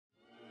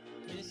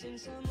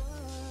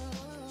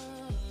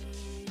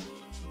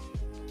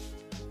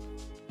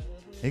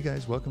Hey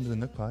guys, welcome to the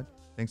Nook Pod.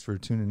 Thanks for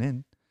tuning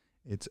in.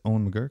 It's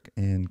Owen McGuirk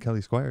and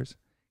Kelly Squires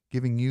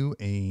giving you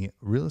a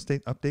real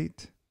estate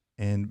update,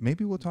 and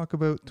maybe we'll talk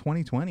about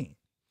 2020.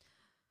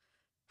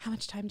 How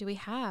much time do we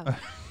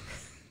have?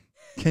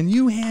 Can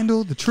you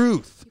handle the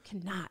truth? You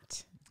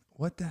cannot.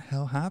 What the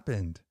hell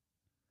happened?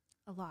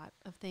 A lot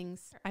of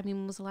things. I mean,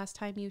 when was the last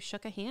time you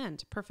shook a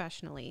hand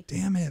professionally?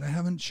 Damn it, I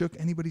haven't shook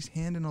anybody's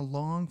hand in a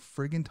long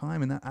friggin'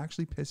 time, and that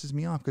actually pisses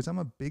me off because I'm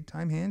a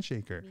big-time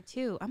handshaker. Me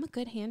too. I'm a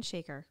good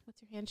handshaker.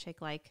 What's your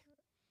handshake like?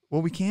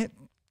 Well, we can't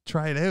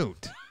try it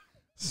out.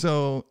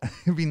 So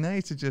it'd be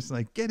nice to just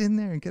like get in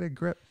there and get a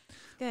grip.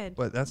 Good.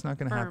 But that's not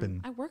going to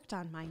happen. I worked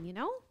on mine, you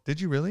know? Did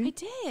you really? I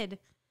did.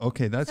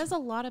 Okay, It says a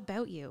lot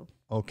about you.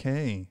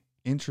 Okay,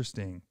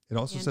 interesting. It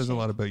also says a Handshake.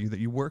 lot about you that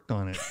you worked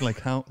on it. Like,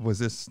 how was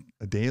this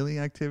a daily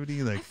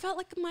activity? Like, I felt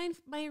like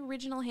my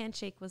original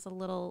handshake was a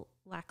little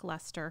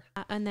lackluster.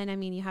 And then, I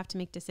mean, you have to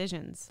make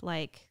decisions.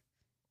 Like,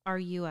 are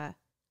you a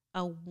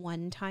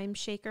one-time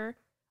shaker?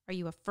 Are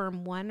you a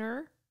firm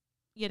oneer?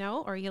 You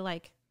know? Or are you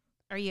like,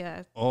 are you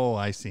a... oh,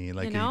 I see.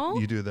 Like, you know?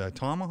 you do the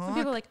tomahawk? Some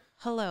people are like,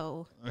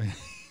 hello.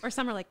 Or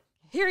some are like,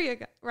 here you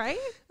go, right?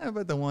 How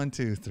about the 1,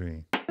 2,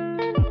 3?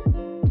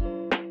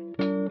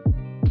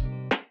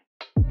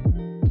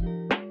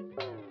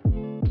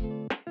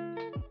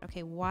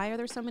 Okay, why are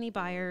there so many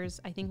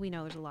buyers? I think we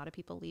know there's a lot of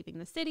people leaving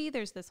the city.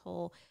 There's this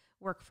whole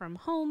work from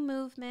home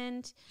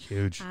movement.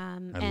 Huge.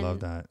 I love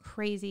that.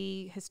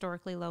 Crazy,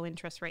 historically low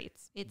interest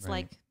rates. It's Right.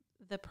 like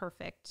the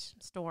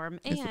perfect storm.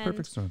 It's the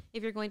perfect storm.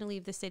 If you're going to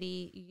leave the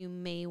city, you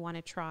may want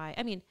to try.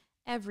 I mean,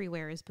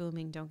 everywhere is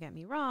booming, don't get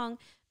me wrong.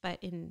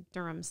 But in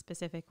Durham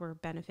specific, we're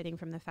benefiting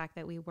from the fact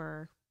that we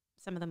were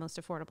some of the most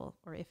affordable,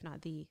 or if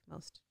not the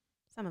most,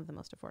 some of the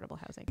most affordable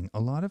housing. A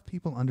lot of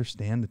people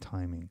understand the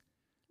timing.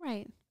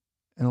 Right.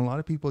 And a lot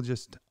of people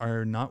just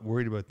are not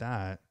worried about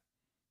that.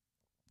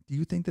 Do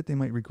you think that they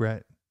might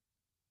regret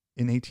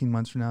in 18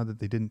 months from now that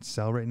they didn't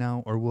sell right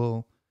now? Or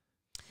will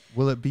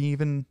it be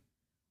even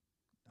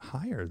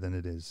higher than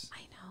it is?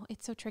 I know.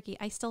 It's so tricky.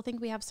 I still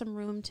think we have some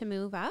room to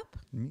move up.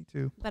 Me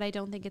too. But I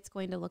don't think it's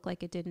going to look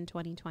like it did in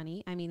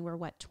 2020. I mean, we're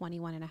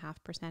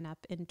 21.5%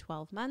 up in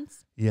 12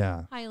 months.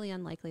 Yeah. Highly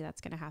unlikely that's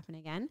going to happen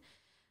again.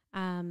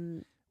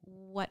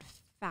 What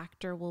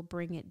factor will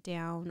bring it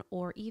down,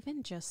 or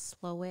even just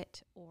slow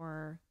it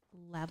or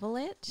level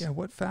it? Yeah.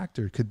 What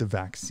factor? Could the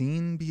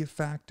vaccine be a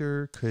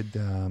factor? Could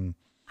I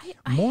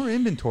more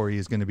inventory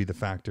is going to be the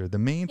factor. The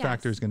main Yes.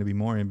 factor is going to be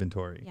more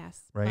inventory.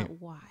 Yes. Right.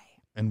 But why?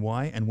 And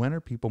why and when are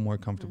people more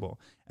comfortable?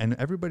 And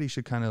everybody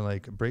should kind of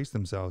like brace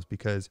themselves,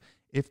 because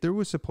if there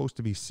was supposed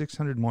to be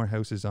 600 more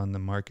houses on the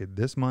market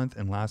this month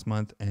and last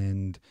month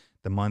and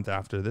the month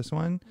after this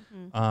one,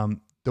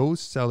 those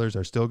sellers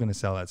are still going to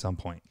sell at some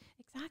point.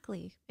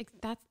 Exactly.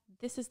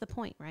 This is the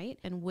point, right?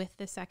 And with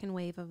the second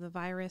wave of the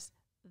virus,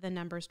 the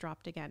numbers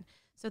dropped again.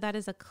 So that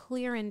is a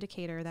clear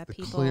indicator that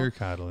people Clear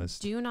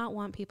catalyst. do not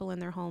want people in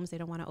their homes. They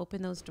don't want to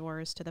open those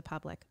doors to the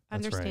public.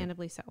 That's right.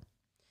 Understandably so.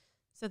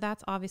 So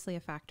that's obviously a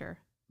factor.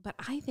 But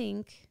I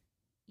think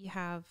you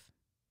have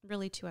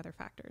really two other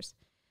factors.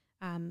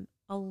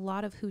 A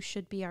lot of who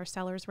should be our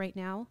sellers right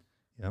now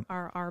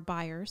are our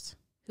buyers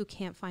who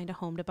can't find a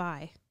home to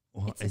buy.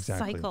 Well, it's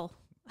exactly. a cycle.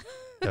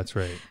 That's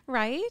right.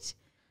 Right?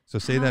 So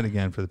say that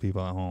again for the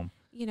people at home.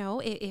 You know,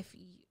 if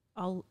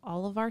all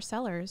of our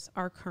sellers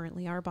are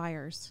currently our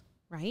buyers,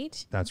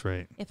 right? That's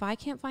right. If I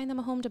can't find them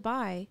a home to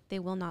buy, they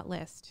will not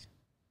list.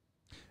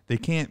 They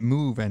can't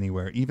move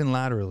anywhere, even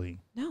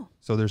laterally. No.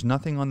 So there's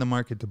nothing on the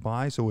market to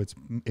buy. So it's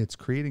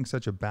creating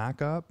such a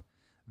backup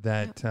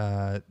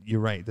that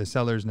you're right. The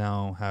sellers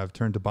now have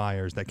turned to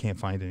buyers that can't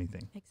find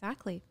anything.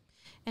 Exactly.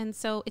 And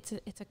so it's a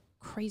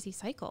crazy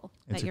cycle.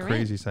 It's that a you're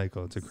crazy in.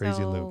 cycle. It's a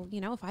crazy loop.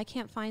 You know, if I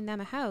can't find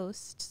them a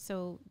house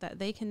so that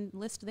they can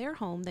list their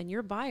home, then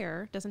your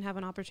buyer doesn't have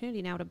an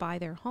opportunity now to buy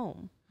their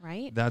home,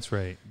 right? That's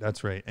right.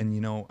 That's right. And,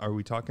 you know, are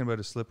we talking about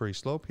a slippery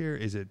slope here?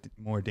 Is it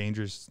more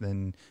dangerous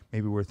than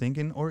maybe we're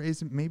thinking? Or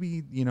is it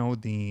maybe, you know,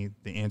 the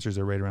answers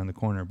are right around the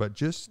corner? But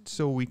just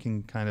so we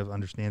can kind of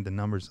understand the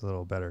numbers a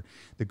little better,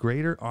 the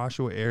greater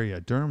Oshawa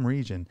area, Durham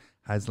region,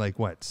 has like,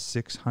 what,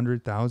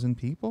 600,000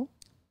 people?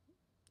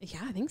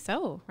 Yeah, I think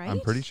so, right? I'm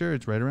pretty sure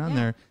it's right around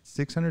there.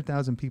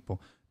 600,000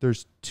 people.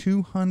 There's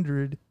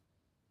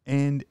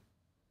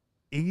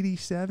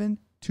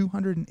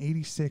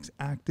 286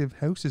 active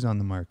houses on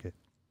the market.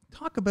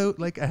 Talk about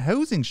like a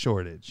housing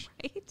shortage.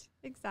 Right?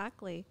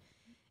 Exactly.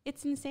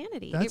 It's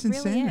insanity. That's it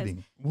really insanity.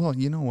 is. Well,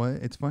 you know what?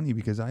 It's funny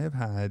because I have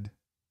had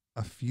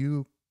a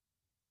few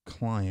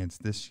clients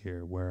this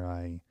year where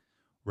I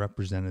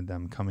represented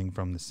them coming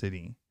from the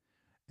city.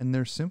 And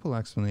their simple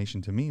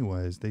explanation to me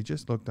was they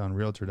just looked on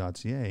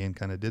Realtor.ca and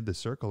kind of did the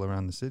circle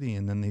around the city,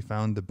 and then they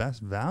found the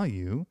best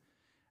value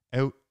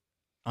out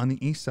on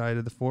the east side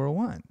of the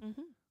 401,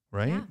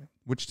 right? Yeah.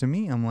 Which to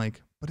me, I'm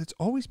like, but it's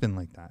always been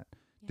like that.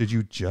 Yeah. Did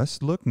you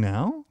just look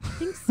now? I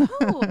think so.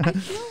 I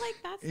feel like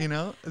that's You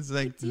know, it's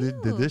like, do.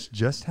 did this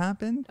just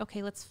happen?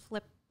 Okay, let's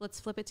flip let's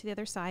flip it to the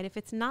other side. If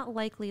it's not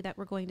likely that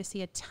we're going to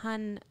see a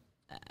ton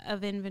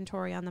of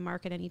inventory on the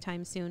market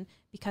anytime soon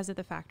because of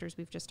the factors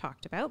we've just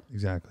talked about.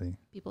 Exactly.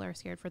 People are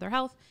scared for their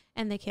health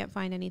and they can't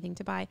find anything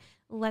to buy.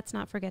 Let's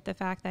not forget the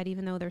fact that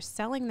even though they're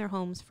selling their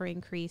homes for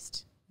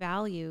increased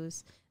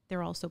values,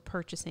 they're also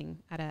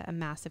purchasing at a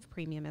massive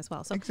premium as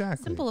well. So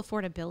simple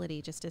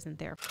affordability just isn't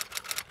there.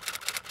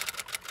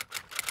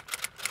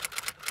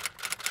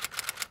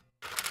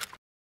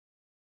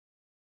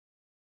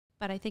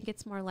 But I think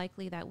it's more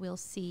likely that we'll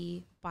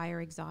see buyer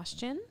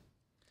exhaustion.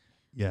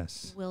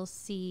 Yes. We'll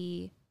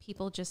see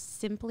people just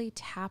simply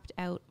tapped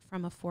out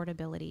from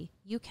affordability.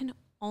 You can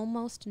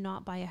almost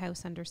not buy a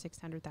house under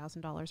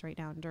 $600,000 right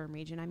now in Durham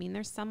region. I mean,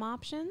 there's some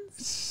options.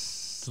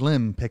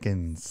 Slim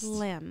pickings.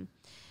 Slim.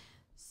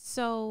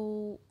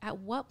 So at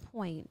what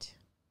point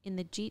in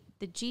the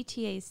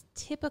GTA's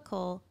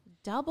typical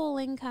double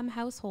income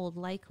household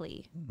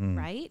likely,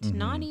 right?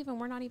 Mm-hmm.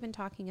 We're not even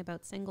talking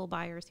about single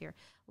buyers here.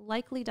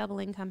 Likely double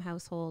income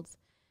households,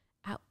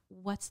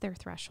 what's their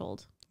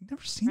threshold? I've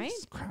never seen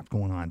this crap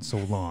going on so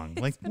long.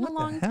 Like, been what a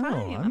long the hell?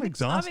 time. I'm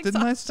exhausted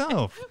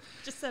myself.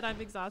 Just said I'm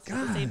exhausted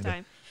at the same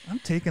time. I'm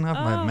taking off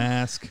my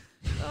mask.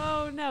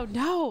 Oh, no,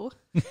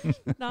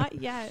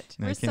 not yet.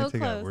 No, we're so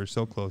close. We're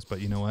so close.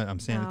 But you know what? I'm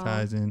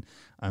sanitizing. No.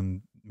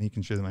 I'm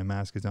making sure that my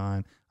mask is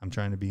on. I'm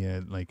trying to be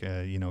a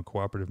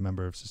cooperative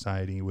member of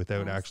society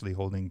without actually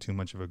holding too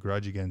much of a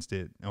grudge against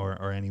it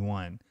or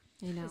anyone.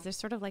 You know, there's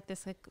sort of like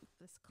this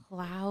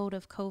cloud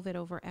of COVID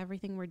over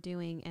everything we're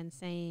doing and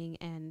saying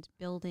and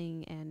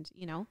building and,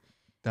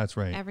 That's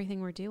right.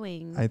 Everything we're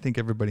doing. I think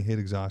everybody hit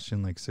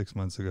exhaustion like 6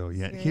 months ago.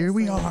 Yet here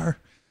we are,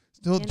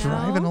 still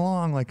driving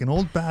along like an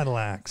old battle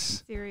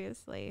axe.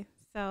 Seriously.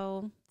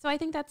 So I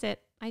think that's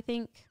it. I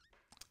think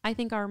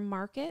our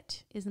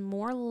market is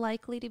more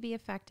likely to be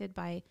affected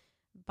by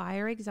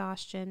buyer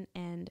exhaustion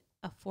and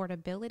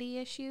affordability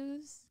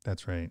issues.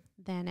 That's right.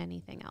 Than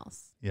anything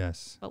else.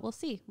 Yes. But we'll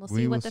see. We'll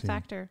see what the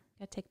factor.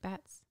 Got to take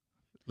bets.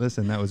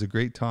 Listen, that was a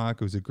great talk.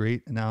 It was a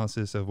great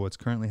analysis of what's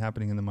currently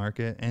happening in the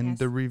market and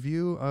the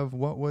review of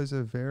what was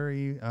a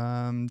very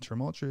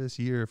tumultuous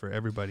year for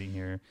everybody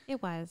here.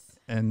 It was.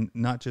 And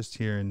not just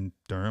here in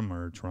Durham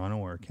or Toronto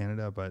or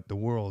Canada, but the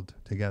world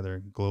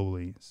together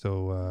globally.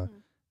 So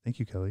thank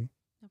you, Kelly.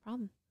 No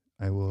problem.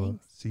 I will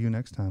see you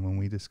next time when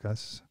we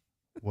discuss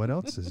what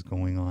else is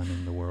going on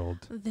in the world.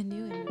 The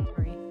new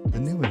inventory. The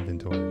new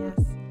inventory.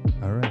 Yes.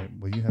 All right.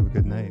 Well, you have a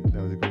good night.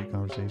 That was a great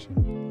conversation.